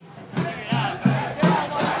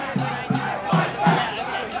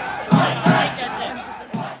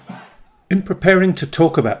In preparing to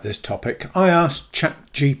talk about this topic, I asked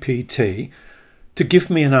ChatGPT to give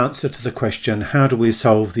me an answer to the question, how do we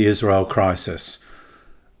solve the Israel crisis?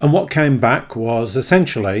 And what came back was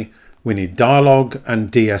essentially, we need dialogue and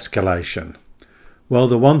de-escalation. Well,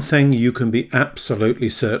 the one thing you can be absolutely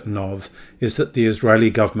certain of is that the Israeli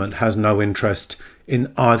government has no interest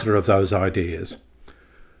in either of those ideas.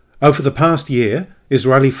 Over the past year,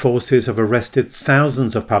 Israeli forces have arrested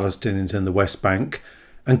thousands of Palestinians in the West Bank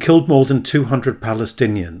and killed more than 200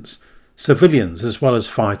 Palestinians, civilians as well as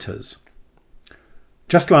fighters.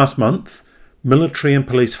 Just last month, military and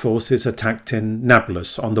police forces attacked in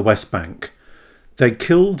Nablus on the West Bank. They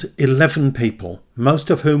killed 11 people,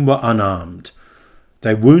 most of whom were unarmed.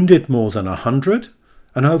 They wounded more than 100,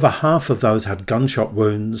 and over half of those had gunshot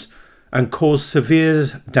wounds and caused severe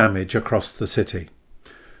damage across the city.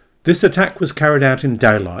 This attack was carried out in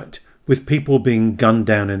daylight, with people being gunned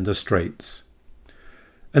down in the streets.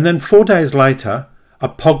 And then 4 days later, a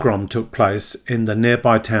pogrom took place in the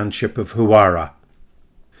nearby township of Huwara.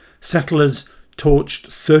 Settlers torched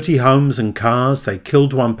 30 homes and cars, they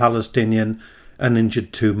killed one Palestinian and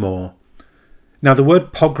injured 2 more. Now the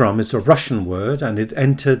word pogrom is a Russian word and it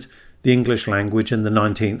entered the English language in the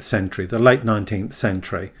 19th century, the late 19th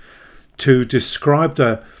century, to describe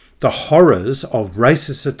the horrors of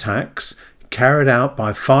racist attacks carried out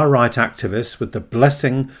by far-right activists with the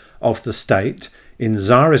blessing of the state in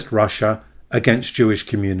Tsarist Russia against Jewish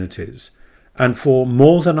communities. And for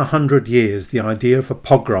more than 100 years, the idea of a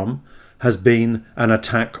pogrom has been an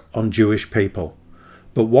attack on Jewish people.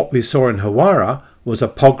 But what we saw in Huwara was a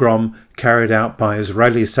pogrom carried out by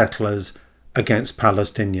Israeli settlers against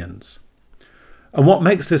Palestinians. And what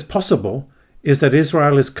makes this possible is that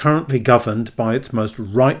Israel is currently governed by its most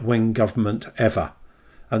right-wing government ever.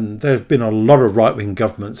 And there have been a lot of right-wing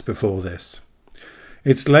governments before this.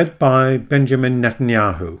 It's led by Benjamin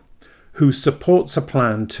Netanyahu, who supports a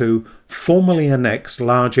plan to formally annex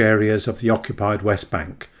large areas of the occupied West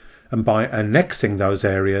Bank. And by annexing those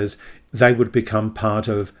areas, they would become part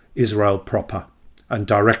of Israel proper and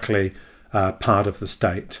directly part of the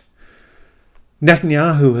state.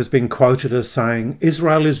 Netanyahu has been quoted as saying,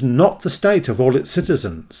 Israel is not the state of all its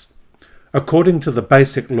citizens. According to the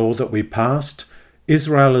basic law that we passed,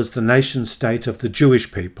 Israel is the nation state of the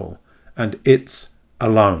Jewish people, and it's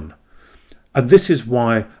alone. And this is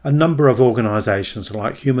why a number of organisations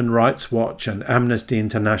like Human Rights Watch and Amnesty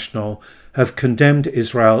International have condemned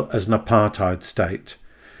Israel as an apartheid state.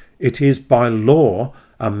 It is by law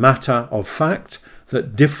a matter of fact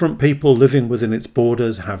that different people living within its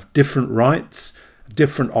borders have different rights,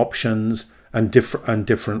 different options and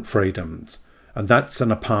different freedoms. And that's an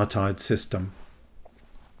apartheid system.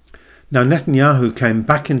 Now Netanyahu came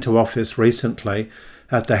back into office recently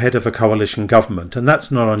at the head of a coalition government, and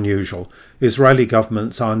that's not unusual. Israeli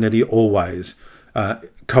governments are nearly always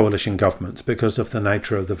coalition governments because of the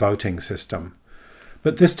nature of the voting system.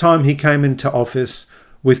 But this time he came into office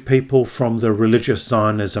with people from the religious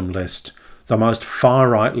Zionism list, the most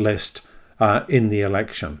far-right list in the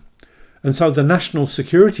election. And so the National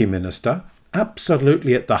Security Minister,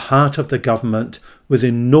 absolutely at the heart of the government with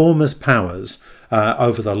enormous powers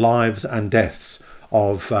over the lives and deaths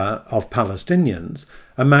of Palestinians,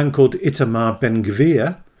 a man called Itamar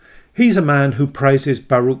Ben-Gvir, he's a man who praises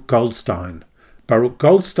Baruch Goldstein. Baruch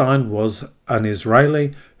Goldstein was an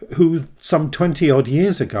Israeli who some 20-odd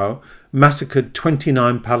years ago massacred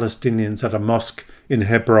 29 Palestinians at a mosque in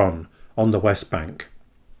Hebron on the West Bank.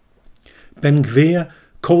 Ben-Gvir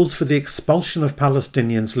calls for the expulsion of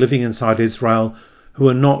Palestinians living inside Israel who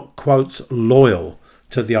are not, quotes, loyal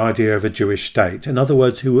to the idea of a Jewish state. In other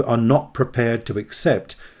words, who are not prepared to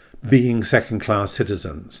accept being second-class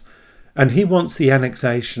citizens. And he wants the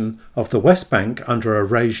annexation of the West Bank under a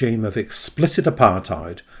regime of explicit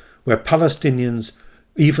apartheid, where Palestinians,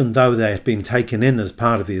 even though they had been taken in as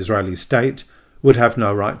part of the Israeli state, would have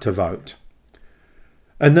no right to vote.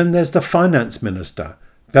 And then there's the finance minister,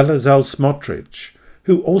 Bezalel Smotrich,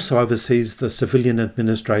 who also oversees the civilian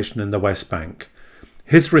administration in the West Bank.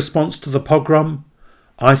 His response to the pogrom: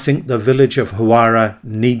 I think the village of Huwara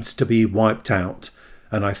needs to be wiped out,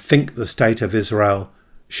 and I think the state of Israel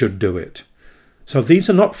should do it. So these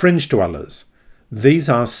are not fringe dwellers. These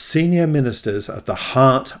are senior ministers at the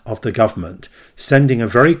heart of the government, sending a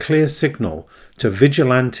very clear signal to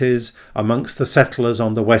vigilantes amongst the settlers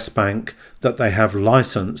on the West Bank that they have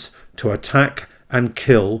license to attack and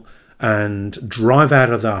kill and drive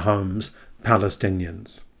out of their homes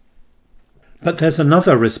Palestinians. But there's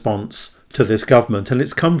another response to this government, and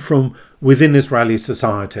it's come from within Israeli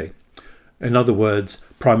society. In other words,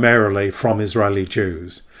 primarily from Israeli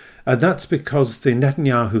Jews. And that's because the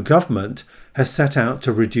Netanyahu government has set out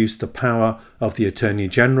to reduce the power of the Attorney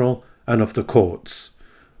General and of the courts.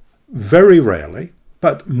 Very rarely,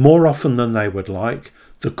 but more often than they would like,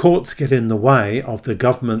 the courts get in the way of the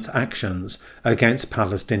government's actions against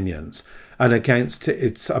Palestinians and against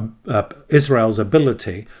Israel's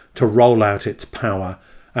ability to roll out its power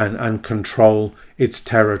and control its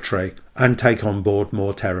territory and take on board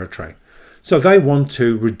more territory. So they want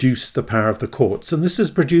to reduce the power of the courts, and this has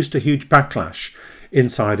produced a huge backlash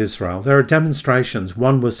inside Israel. There are demonstrations.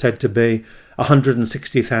 One was said to be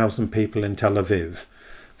 160,000 people in Tel Aviv.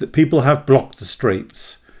 That people have blocked the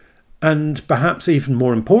streets. And perhaps even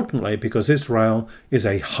more importantly, because Israel is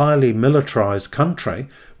a highly militarized country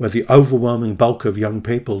where the overwhelming bulk of young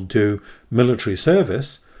people do military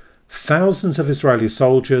service, thousands of Israeli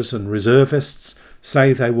soldiers and reservists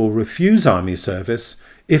say they will refuse army service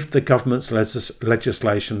if the government's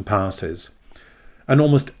legislation passes. And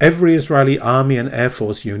almost every Israeli army and air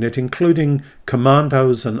force unit, including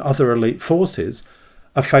commandos and other elite forces,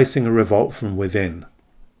 are facing a revolt from within.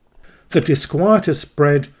 The disquiet has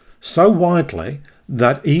spread so widely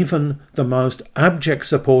that even the most abject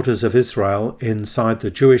supporters of Israel inside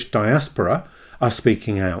the Jewish diaspora are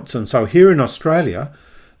speaking out. And so here in Australia,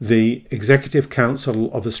 the Executive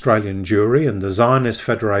Council of Australian Jewry and the Zionist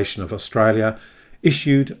Federation of Australia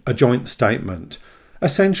issued a joint statement,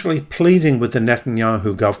 essentially pleading with the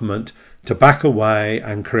Netanyahu government to back away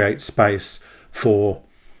and create space for,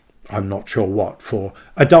 I'm not sure what, for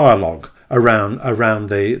a dialogue around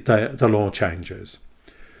the law changes.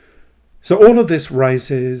 So all of this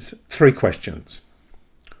raises three questions.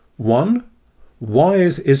 One, why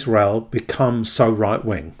has Israel become so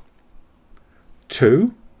right-wing?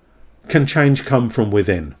 Two, can change come from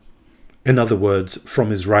within? In other words,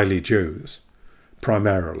 from Israeli Jews,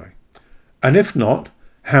 primarily. And if not,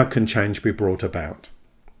 how can change be brought about?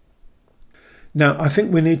 Now, I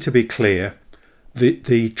think we need to be clear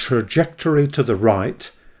the trajectory to the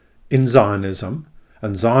right in Zionism,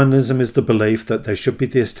 and Zionism is the belief that there should be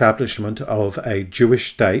the establishment of a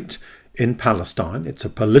Jewish state in Palestine. It's a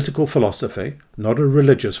political philosophy, not a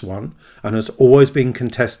religious one, and has always been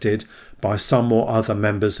contested by some or other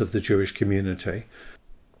members of the Jewish community.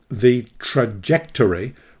 The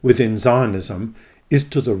trajectory within Zionism is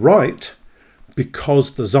to the right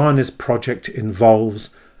because the Zionist project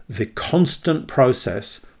involves the constant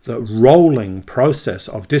process, the rolling process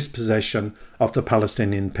of dispossession of the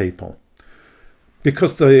Palestinian people.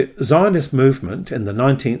 Because the Zionist movement in the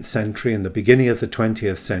 19th century and the beginning of the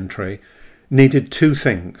 20th century needed two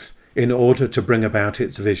things in order to bring about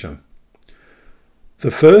its vision.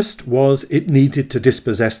 The first was it needed to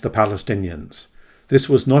dispossess the Palestinians. This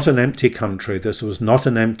was not an empty country. This was not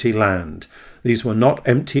an empty land. These were not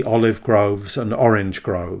empty olive groves and orange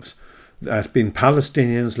groves. There had been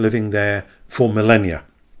Palestinians living there for millennia.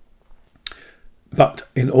 But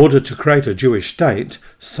in order to create a Jewish state,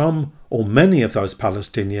 some or many of those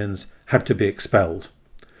Palestinians had to be expelled.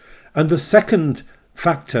 And the second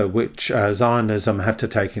factor which Zionism had to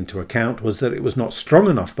take into account was that it was not strong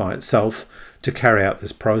enough by itself to carry out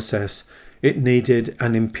this process. It needed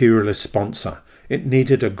an imperialist sponsor. It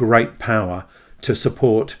needed a great power to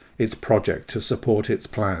support its project, to support its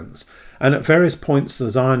plans. And at various points, the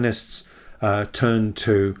Zionists turned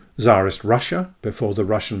to Tsarist Russia before the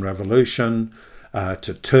Russian Revolution,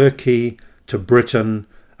 to Turkey, to Britain,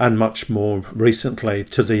 and much more recently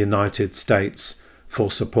to the United States for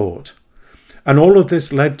support. And all of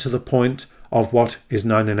this led to the point of what is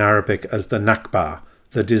known in Arabic as the Nakba,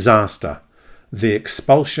 the disaster, the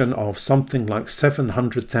expulsion of something like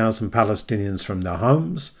 700,000 Palestinians from their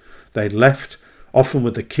homes. They left, often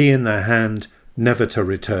with the key in their hand, never to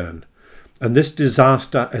return. And this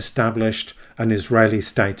disaster established an Israeli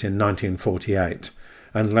state in 1948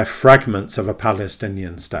 and left fragments of a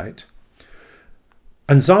Palestinian state.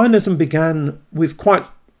 And Zionism began with quite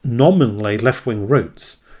nominally left-wing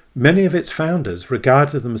roots. Many of its founders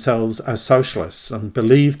regarded themselves as socialists and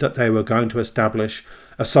believed that they were going to establish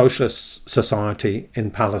a socialist society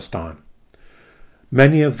in Palestine.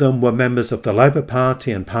 Many of them were members of the Labour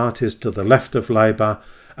Party and parties to the left of Labour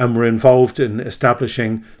and were involved in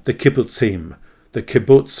establishing the kibbutzim. The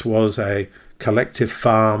kibbutz was a collective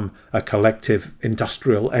farm, a collective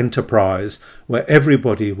industrial enterprise where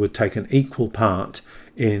everybody would take an equal part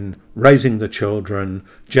in raising the children,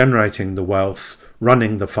 generating the wealth,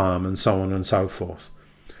 running the farm, and so on and so forth.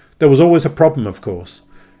 There was always a problem, of course.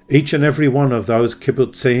 Each and every one of those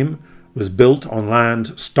kibbutzim was built on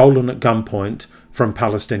land stolen at gunpoint from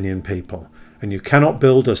Palestinian people. And you cannot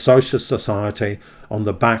build a socialist society on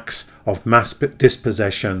the backs of mass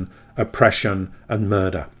dispossession, oppression, and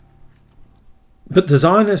murder. But the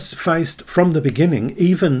Zionists faced from the beginning,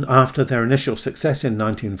 even after their initial success in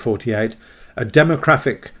 1948, a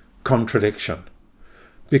demographic contradiction.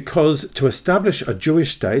 Because to establish a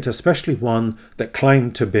Jewish state, especially one that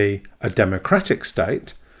claimed to be a democratic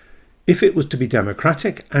state, if it was to be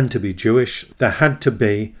democratic and to be Jewish, there had to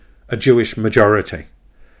be a Jewish majority.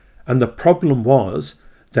 And the problem was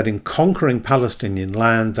that in conquering Palestinian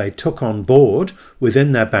land, they took on board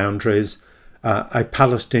within their boundaries a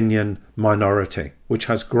Palestinian minority, which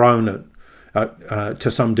has grown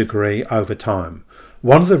to some degree over time.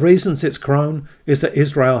 One of the reasons it's grown is that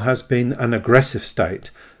Israel has been an aggressive state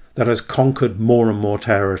that has conquered more and more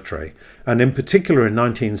territory. And in particular in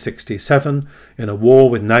 1967, in a war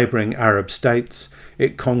with neighbouring Arab states,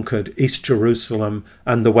 it conquered East Jerusalem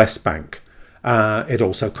and the West Bank. It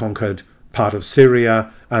also conquered part of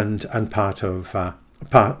Syria and part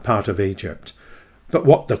of Egypt. But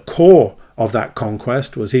what the core of that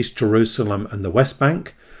conquest was East Jerusalem and the West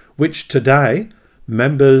Bank, which today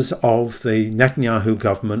members of the Netanyahu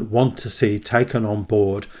government want to see taken on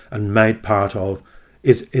board and made part of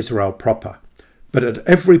Israel proper. But at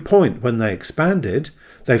every point when they expanded,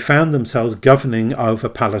 they found themselves governing over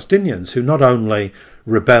Palestinians who not only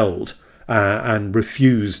rebelled and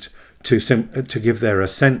refused to give their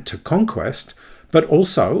assent to conquest, but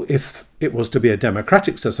also, if it was to be a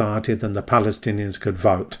democratic society, then the Palestinians could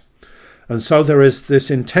vote. And so there is this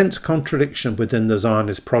intense contradiction within the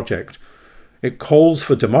Zionist project. It calls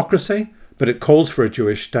for democracy, but it calls for a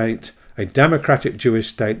Jewish state. A democratic Jewish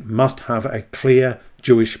state must have a clear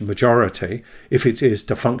Jewish majority if it is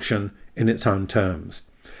to function in its own terms.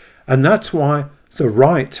 And that's why the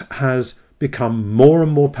right has become more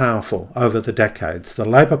and more powerful over the decades. The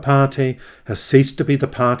Labour Party has ceased to be the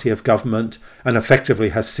party of government and effectively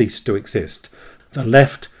has ceased to exist. The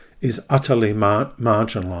left is utterly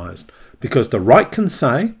marginalised because the right can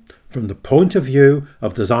say, from the point of view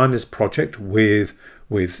of the Zionist project, with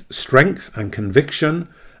strength and conviction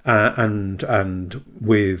and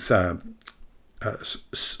with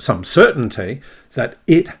some certainty, that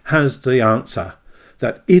it has the answer,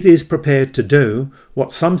 that it is prepared to do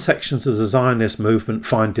what some sections of the Zionist movement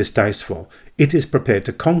find distasteful. It is prepared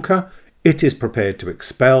to conquer, it is prepared to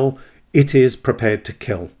expel, it is prepared to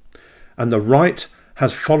kill. And the right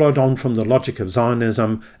has followed on from the logic of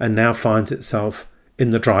Zionism and now finds itself in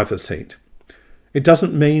the driver's seat. It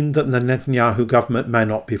doesn't mean that the Netanyahu government may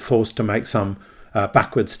not be forced to make some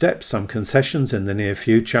backward steps, some concessions in the near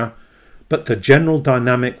future, but the general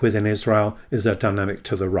dynamic within Israel is a dynamic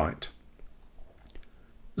to the right.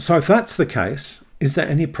 So if that's the case, is there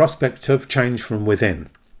any prospect of change from within?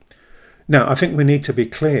 Now, I think we need to be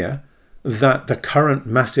clear that the current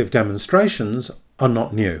massive demonstrations are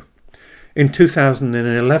not new. In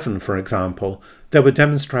 2011, for example, there were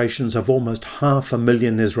demonstrations of almost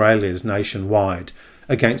 500,000 Israelis nationwide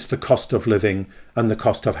against the cost of living and the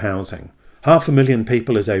cost of housing. 500,000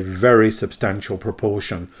 people is a very substantial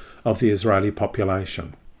proportion of the Israeli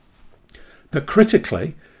population. But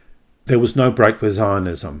critically, there was no break with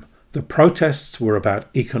Zionism. The protests were about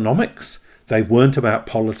economics, they weren't about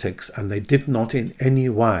politics, and they did not in any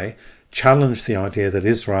way challenge the idea that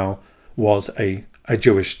Israel was a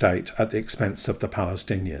Jewish state at the expense of the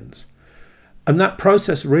Palestinians. And that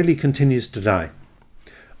process really continues today.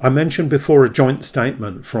 I mentioned before a joint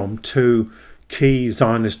statement from two key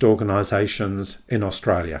Zionist organisations in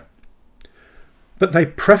Australia. But they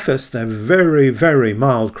preface their very, very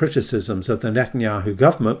mild criticisms of the Netanyahu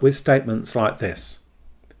government with statements like this,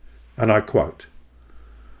 and I quote,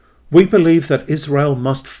 "We believe that Israel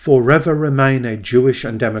must forever remain a Jewish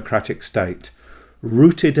and democratic state,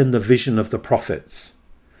 rooted in the vision of the prophets.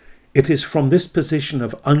 It is from this position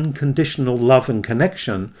of unconditional love and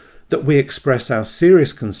connection that we express our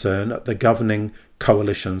serious concern at the governing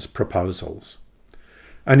coalition's proposals."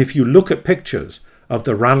 And if you look at pictures of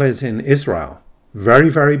the rallies in Israel, very,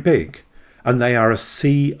 very big, and they are a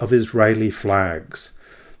sea of Israeli flags.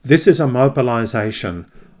 This is a mobilization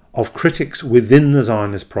of critics within the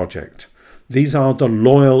Zionist project. These are the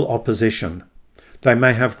loyal opposition. They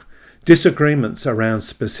may have disagreements around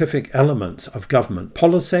specific elements of government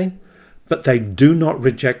policy, but they do not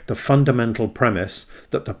reject the fundamental premise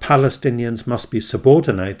that the Palestinians must be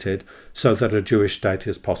subordinated so that a Jewish state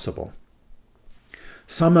is possible.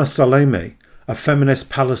 Sama Salemi, a feminist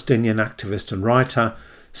Palestinian activist and writer,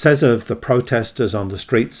 says of the protesters on the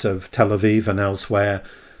streets of Tel Aviv and elsewhere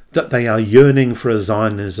that they are yearning for a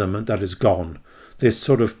Zionism that is gone. This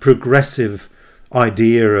sort of progressive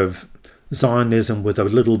idea of Zionism with a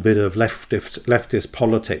little bit of leftist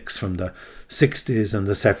politics from the 60s and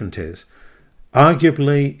the 70s.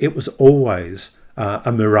 Arguably, it was always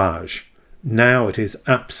a mirage. Now it is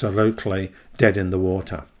absolutely dead in the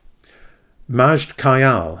water. Majd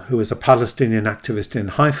Khayal, who is a Palestinian activist in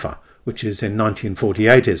Haifa, which is in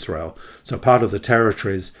 1948 Israel, so part of the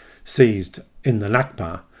territories seized in the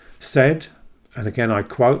Nakba, said, and again I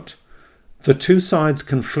quote, "The two sides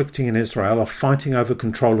conflicting in Israel are fighting over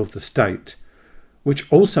control of the state,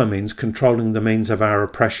 which also means controlling the means of our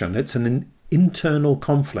oppression. It's an internal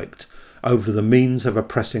conflict over the means of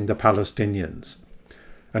oppressing the Palestinians."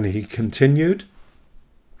 And he continued,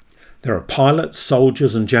 "There are pilots,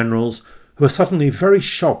 soldiers and generals who are suddenly very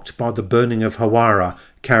shocked by the burning of Hawara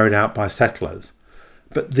carried out by settlers.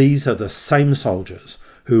 But these are the same soldiers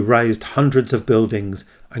who razed hundreds of buildings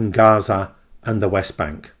in Gaza and the West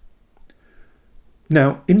Bank."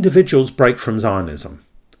 Now, individuals break from Zionism.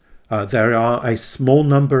 There are a small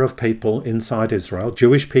number of people inside Israel,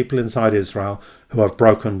 Jewish people inside Israel, who have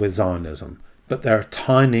broken with Zionism, but they're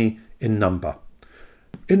tiny in number.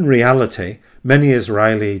 In reality, many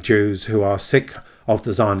Israeli Jews who are sick of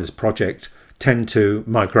the Zionist project tend to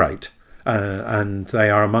migrate, and they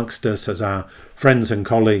are amongst us as our friends and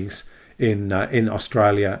colleagues in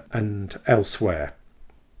Australia and elsewhere.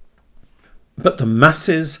 But the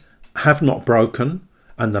masses have not broken,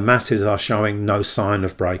 and the masses are showing no sign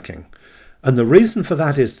of breaking. And the reason for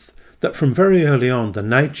that is that from very early on, the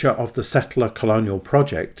nature of the settler colonial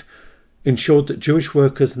project ensured that Jewish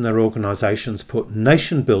workers and their organisations put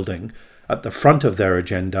nation building at the front of their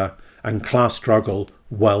agenda and class struggle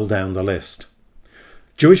well down the list.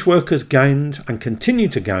 Jewish workers gained and continue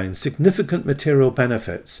to gain significant material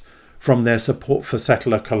benefits from their support for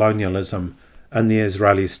settler colonialism and the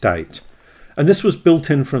Israeli state. And this was built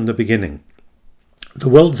in from the beginning. The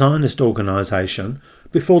World Zionist Organization,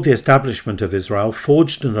 before the establishment of Israel,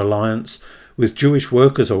 forged an alliance with Jewish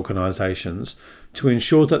workers' organizations to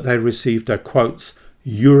ensure that they received a, quotes,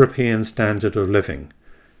 European standard of living.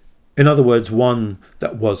 In other words, one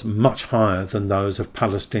that was much higher than those of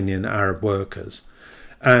Palestinian Arab workers.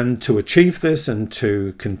 And to achieve this and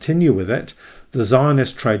to continue with it, the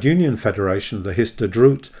Zionist Trade Union Federation, the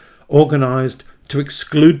Histadrut, organised to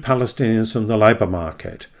exclude Palestinians from the labour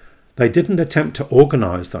market. They didn't attempt to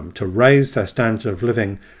organise them to raise their standard of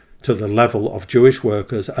living to the level of Jewish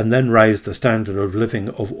workers and then raise the standard of living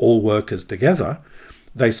of all workers together.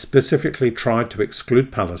 They specifically tried to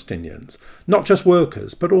exclude Palestinians, not just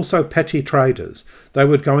workers, but also petty traders. They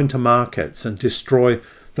would go into markets and destroy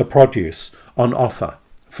the produce on offer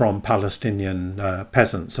from Palestinian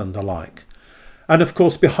peasants and the like. And of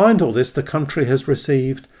course, behind all this, the country has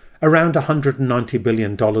received around $190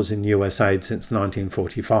 billion in US aid since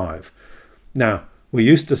 1945. Now, we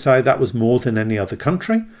used to say that was more than any other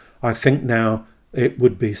country. I think now it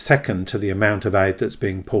would be second to the amount of aid that's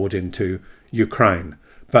being poured into Ukraine.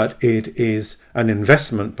 But it is an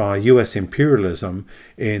investment by US imperialism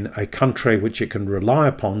in a country which it can rely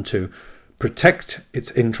upon to protect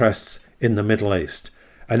its interests in the Middle East.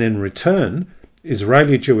 And in return,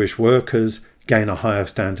 Israeli Jewish workers gain a higher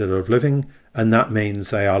standard of living, and that means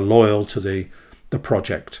they are loyal to the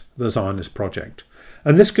project, the Zionist project.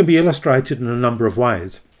 And this can be illustrated in a number of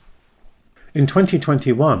ways. In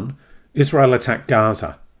 2021, Israel attacked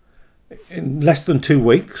Gaza. In less than 2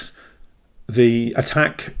 weeks, the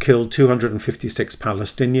attack killed 256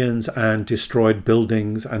 Palestinians and destroyed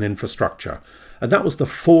buildings and infrastructure. And that was the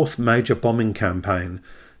fourth major bombing campaign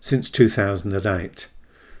since 2008.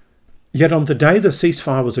 Yet on the day the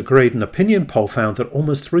ceasefire was agreed, an opinion poll found that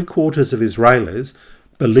almost 3/4 of Israelis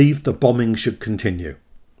believed the bombing should continue.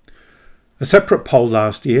 A separate poll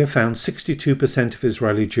last year found 62% of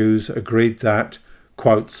Israeli Jews agreed that,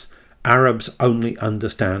 quotes, Arabs only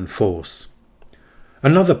understand force.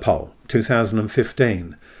 Another poll,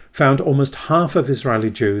 2015, found almost half of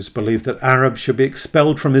Israeli Jews believed that Arabs should be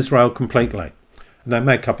expelled from Israel completely. And they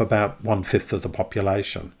make up about 1/5 of the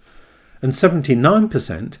population. And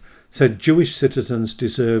 79% said Jewish citizens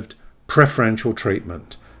deserved preferential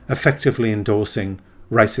treatment, effectively endorsing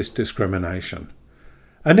racist discrimination.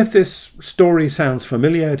 And if this story sounds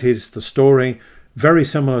familiar, it is the story very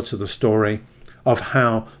similar to the story of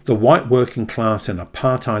how the white working class in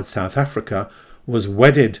apartheid South Africa was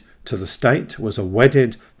wedded to the state, was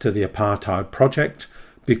wedded to the apartheid project,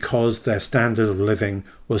 because their standard of living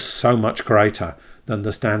was so much greater than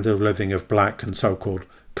the standard of living of black and so-called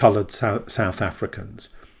coloured South Africans.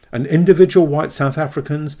 And individual white South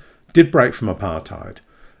Africans did break from apartheid,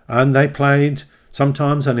 and they played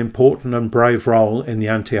sometimes an important and brave role in the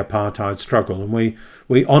anti-apartheid struggle. And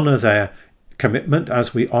we honour their commitment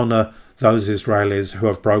as we honour those Israelis who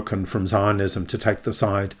have broken from Zionism to take the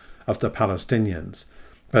side of the Palestinians.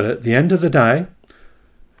 But at the end of the day,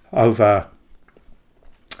 over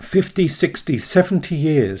 50, 60, 70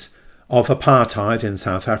 years of apartheid in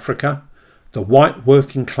South Africa, the white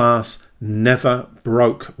working class never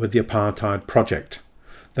broke with the apartheid project.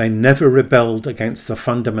 They never rebelled against the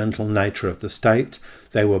fundamental nature of the state.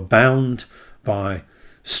 They were bound by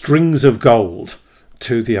strings of gold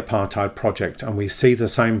to the apartheid project, and we see the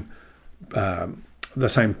same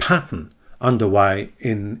pattern underway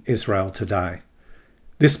in Israel today.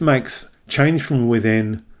 This makes change from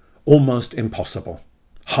within almost impossible.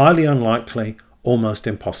 Highly unlikely, almost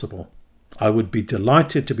impossible. I would be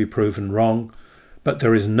delighted to be proven wrong, but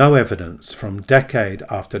there is no evidence from decade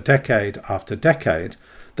after decade after decade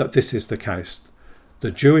that this is the case. The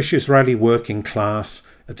Jewish Israeli working class,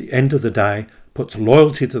 at the end of the day, puts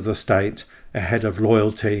loyalty to the state ahead of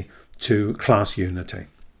loyalty to class unity.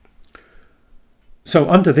 So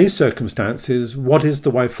under these circumstances, what is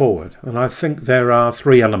the way forward? And I think there are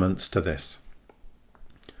three elements to this.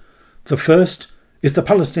 The first is the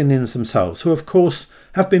Palestinians themselves, who of course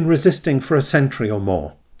have been resisting for a century or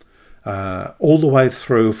more, all the way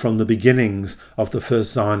through from the beginnings of the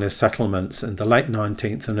first Zionist settlements in the late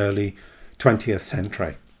 19th and early 20th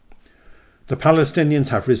century. The Palestinians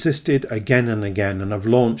have resisted again and again and have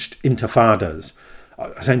launched intifadas,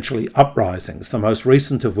 essentially uprisings, the most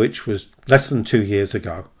recent of which was less than 2 years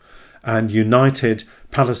ago, and united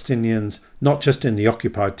Palestinians not just in the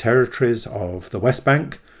occupied territories of the West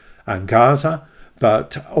Bank and Gaza,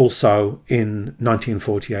 but also in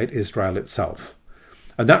 1948 Israel itself.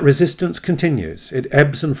 And that resistance continues. It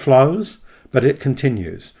ebbs and flows, but it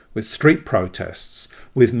continues with street protests,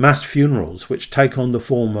 with mass funerals which take on the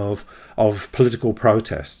form of political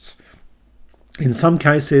protests. In some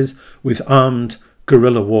cases with armed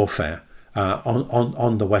guerrilla warfare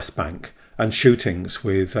on the West Bank and shootings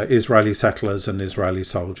with Israeli settlers and Israeli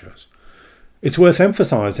soldiers. It's worth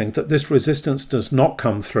emphasising that this resistance does not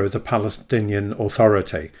come through the Palestinian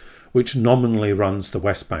Authority, which nominally runs the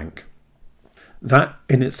West Bank. That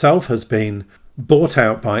in itself has been bought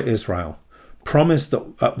out by Israel, promised that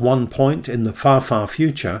at one point in the far, far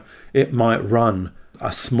future it might run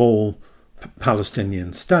a small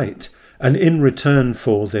Palestinian state, and in return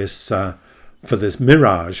for this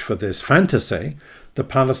mirage, for this fantasy, the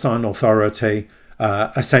Palestine Authority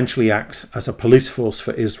essentially acts as a police force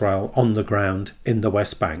for Israel on the ground in the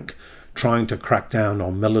West Bank, trying to crack down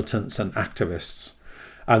on militants and activists.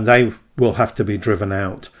 And they will have to be driven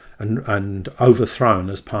out and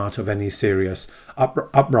overthrown as part of any serious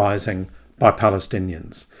uprising by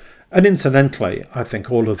Palestinians. And incidentally, I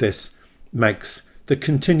think all of this makes the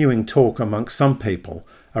continuing talk amongst some people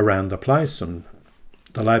around the place, and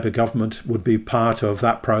the Labour government would be part of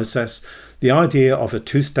that process, the idea of a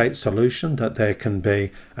two-state solution, that there can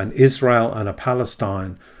be an Israel and a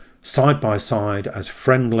Palestine side by side as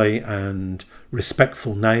friendly and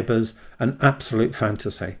respectful neighbours, an absolute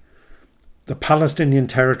fantasy. The Palestinian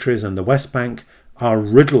territories and the West Bank are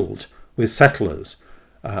riddled with settlers.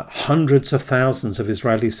 Hundreds of thousands of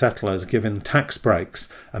Israeli settlers given tax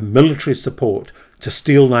breaks and military support to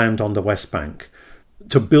steal land on the West Bank,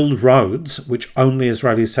 to build roads which only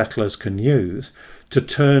Israeli settlers can use, to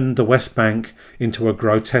turn the West Bank into a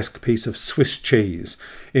grotesque piece of Swiss cheese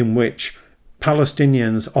in which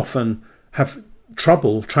Palestinians often have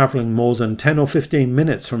trouble travelling more than 10 or 15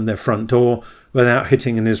 minutes from their front door without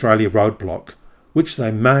hitting an Israeli roadblock, which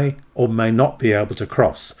they may or may not be able to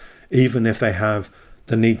cross, even if they have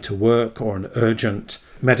the need to work or an urgent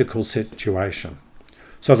medical situation.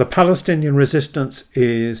 So the Palestinian resistance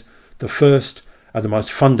is the first and the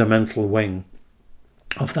most fundamental wing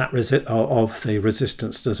of the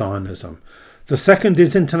resistance to Zionism. The second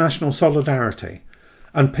is international solidarity.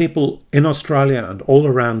 And people in Australia and all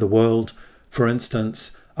around the world, for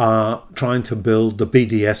instance, are trying to build the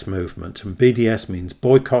BDS movement. And BDS means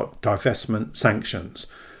boycott, divestment, sanctions,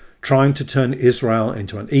 trying to turn Israel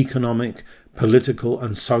into an economic, political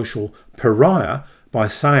and social pariah by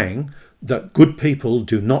saying that good people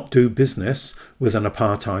do not do business with an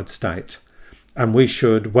apartheid state. And we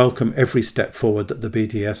should welcome every step forward that the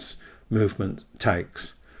BDS movement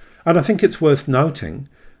takes. And I think it's worth noting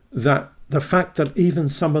that the fact that even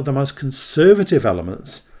some of the most conservative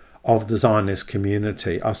elements of the Zionist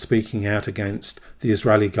community are speaking out against the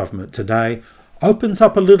Israeli government today opens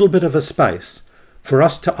up a little bit of a space for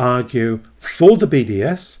us to argue for the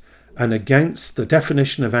BDS and against the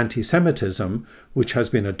definition of anti-Semitism, which has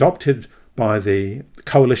been adopted by the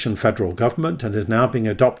coalition federal government and is now being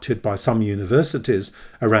adopted by some universities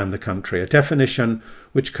around the country, a definition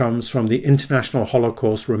which comes from the International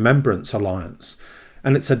Holocaust Remembrance Alliance.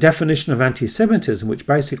 And it's a definition of anti-Semitism which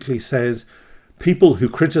basically says people who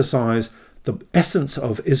criticise the essence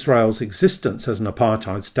of Israel's existence as an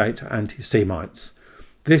apartheid state are anti-Semites.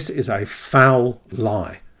 This is a foul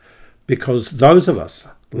lie, because those of us,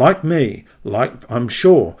 like me, like I'm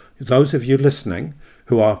sure those of you listening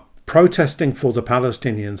who are protesting for the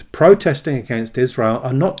Palestinians, protesting against Israel,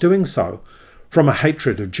 are not doing so from a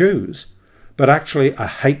hatred of Jews, but actually a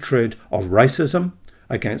hatred of racism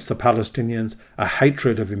against the Palestinians, a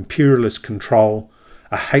hatred of imperialist control,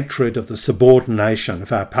 a hatred of the subordination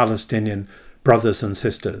of our Palestinian brothers and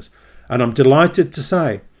sisters. And I'm delighted to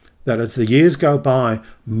say that as the years go by,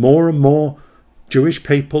 more and more Jewish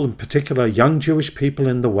people, in particular young Jewish people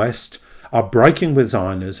in the West, are breaking with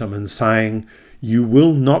Zionism and saying, you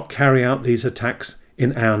will not carry out these attacks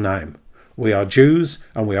in our name. We are Jews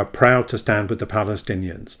and we are proud to stand with the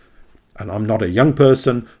Palestinians. And I'm not a young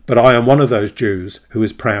person, but I am one of those Jews who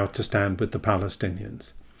is proud to stand with the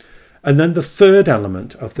Palestinians. And then the third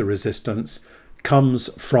element of the resistance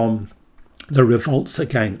comes from the revolts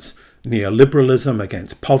against neoliberalism,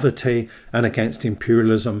 against poverty, and against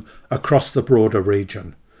imperialism across the broader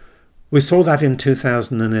region. We saw that in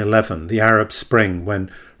 2011, the Arab Spring, when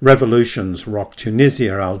revolutions rocked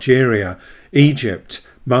Tunisia, Algeria, Egypt,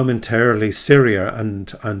 momentarily Syria,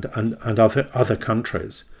 and other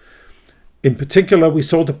countries. In particular, we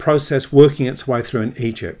saw the process working its way through in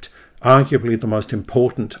Egypt, arguably the most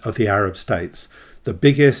important of the Arab states, the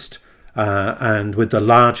biggest and with the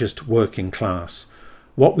largest working class.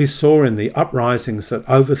 What we saw in the uprisings that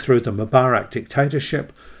overthrew the Mubarak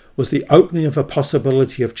dictatorship was the opening of a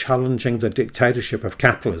possibility of challenging the dictatorship of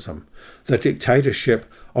capitalism, the dictatorship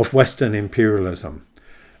of Western imperialism.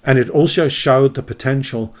 And it also showed the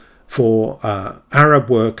potential for Arab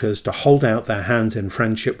workers to hold out their hands in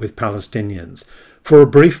friendship with Palestinians. For a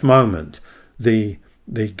brief moment, the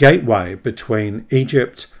gateway between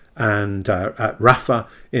Egypt and at Rafah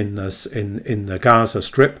in the Gaza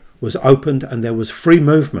Strip was opened, and there was free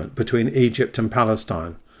movement between Egypt and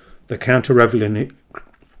Palestine. The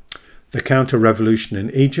counter-revolution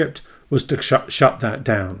in Egypt was to shut that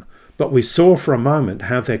down. But we saw for a moment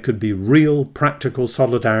how there could be real practical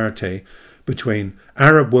solidarity between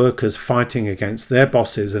Arab workers fighting against their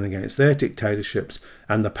bosses and against their dictatorships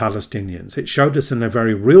and the Palestinians. It showed us in a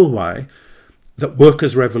very real way that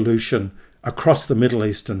workers' revolution across the Middle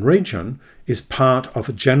Eastern region is part of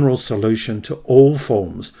a general solution to all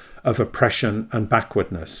forms of oppression and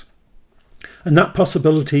backwardness. And that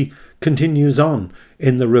possibility continues on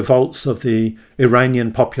in the revolts of the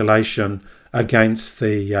Iranian population against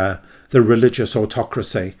the religious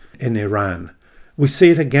autocracy in Iran. We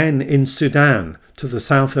see it again in Sudan, to the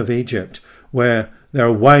south of Egypt, where there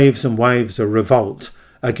are waves and waves of revolt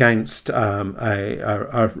against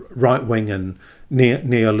a right-wing and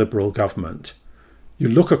neoliberal government. You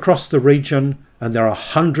look across the region and there are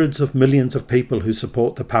hundreds of millions of people who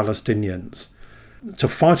support the Palestinians. To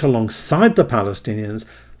fight alongside the Palestinians,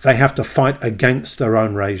 they have to fight against their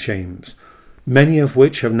own regimes, many of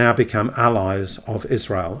which have now become allies of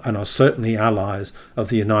Israel and are certainly allies of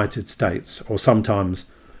the United States, or sometimes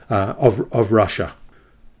of Russia.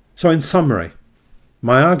 So in summary,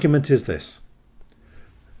 my argument is this,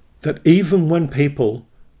 that even when people,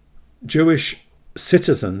 Jewish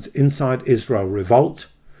citizens inside Israel, revolt,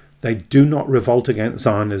 they do not revolt against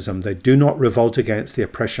Zionism. They do not revolt against the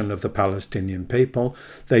oppression of the Palestinian people.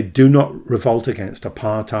 They do not revolt against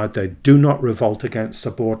apartheid. They do not revolt against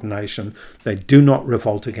subordination. They do not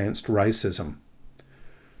revolt against racism.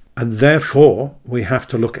 And therefore, we have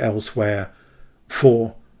to look elsewhere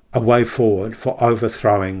for a way forward for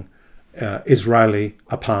overthrowing Israeli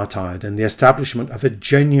apartheid and the establishment of a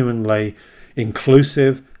genuinely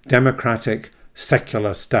inclusive, democratic,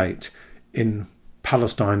 secular state in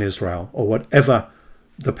Palestine, Israel, or whatever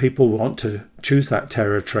the people want to choose that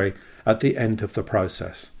territory at the end of the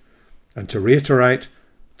process. And to reiterate,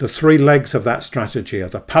 the three legs of that strategy are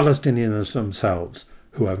the Palestinians themselves,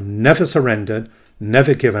 who have never surrendered,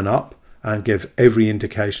 never given up, and give every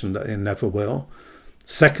indication that they never will.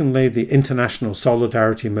 Secondly, the international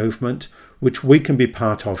solidarity movement, which we can be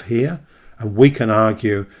part of here, and we can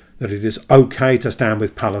argue that it is okay to stand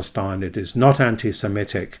with Palestine. It is not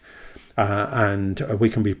anti-Semitic. And we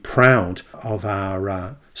can be proud of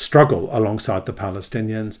our struggle alongside the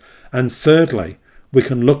Palestinians. And thirdly, we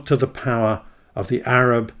can look to the power of the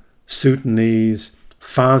Arab, Sudanese,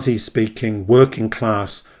 Farsi-speaking working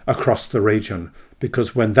class across the region,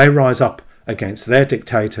 because when they rise up against their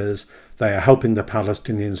dictators, they are helping the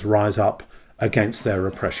Palestinians rise up against their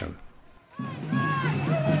oppression.